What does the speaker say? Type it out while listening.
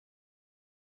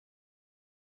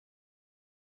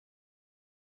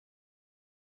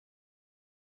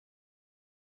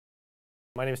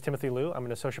My name is Timothy Liu. I'm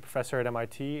an associate professor at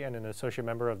MIT and an associate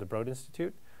member of the Broad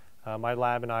Institute. My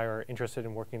lab and I are interested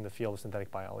in working in the field of synthetic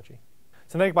biology.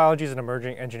 Synthetic biology is an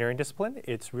emerging engineering discipline.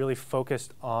 It's really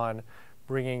focused on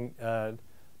bringing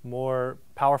more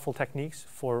powerful techniques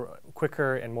for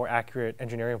quicker and more accurate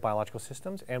engineering of biological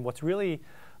systems. And what's really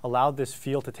allowed this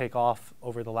field to take off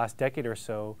over the last decade or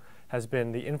so has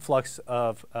been the influx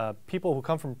of people who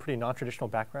come from pretty non-traditional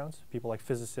backgrounds, people like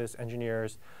physicists,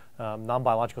 engineers,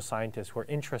 non-biological scientists who are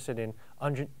interested in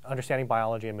understanding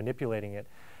biology and manipulating it.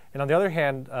 And on the other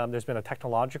hand, there's been a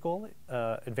technological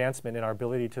advancement in our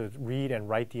ability to read and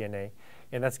write DNA.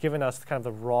 And that's given us kind of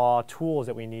the raw tools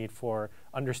that we need for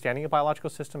understanding a biological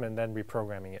system and then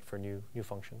reprogramming it for new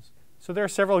functions. So there are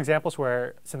several examples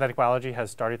where synthetic biology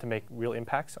has started to make real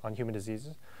impacts on human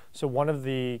diseases. So one of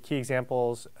the key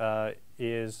examples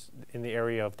is in the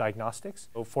area of diagnostics.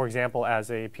 So for example,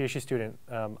 as a PhD student,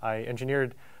 I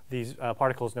engineered these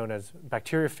particles known as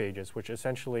bacteriophages, which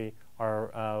essentially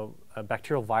are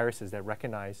bacterial viruses that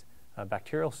recognize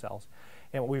bacterial cells.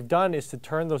 And what we've done is to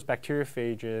turn those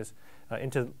bacteriophages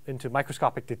into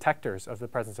microscopic detectors of the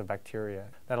presence of bacteria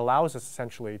that allows us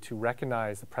essentially to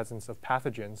recognize the presence of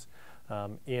pathogens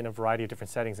in a variety of different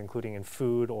settings, including in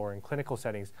food or in clinical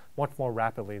settings, much more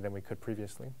rapidly than we could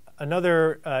previously.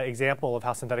 Another example of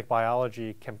how synthetic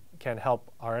biology can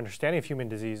help our understanding of human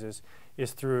diseases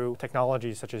is through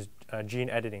technologies such as gene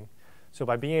editing. So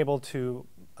by being able to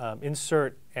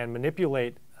insert and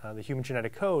manipulate the human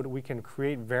genetic code, we can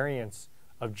create variants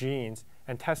of genes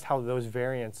and test how those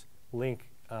variants link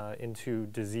into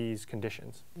disease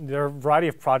conditions. There are a variety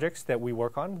of projects that we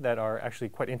work on that are actually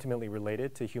quite intimately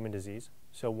related to human disease.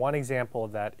 So one example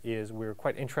of that is we're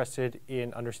quite interested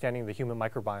in understanding the human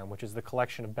microbiome, which is the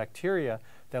collection of bacteria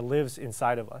that lives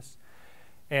inside of us.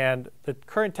 And the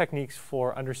current techniques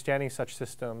for understanding such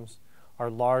systems are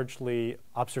largely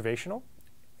observational.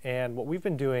 And what we've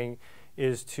been doing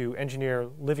is to engineer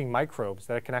living microbes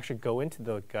that can actually go into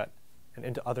the gut and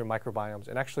into other microbiomes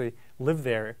and actually live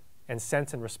there and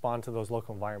sense and respond to those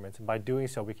local environments. And by doing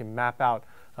so, we can map out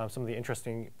some of the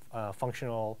interesting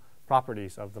functional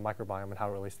properties of the microbiome and how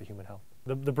it relates to human health.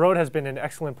 The Broad has been an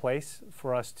excellent place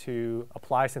for us to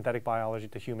apply synthetic biology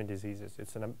to human diseases.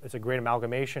 It's a great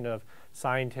amalgamation of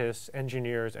scientists,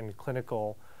 engineers, and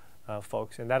clinical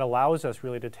folks. And that allows us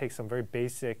really to take some very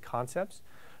basic concepts,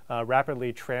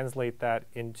 rapidly translate that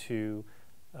into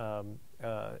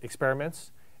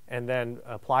experiments, and then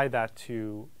apply that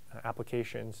to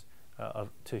applications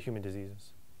to human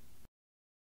diseases.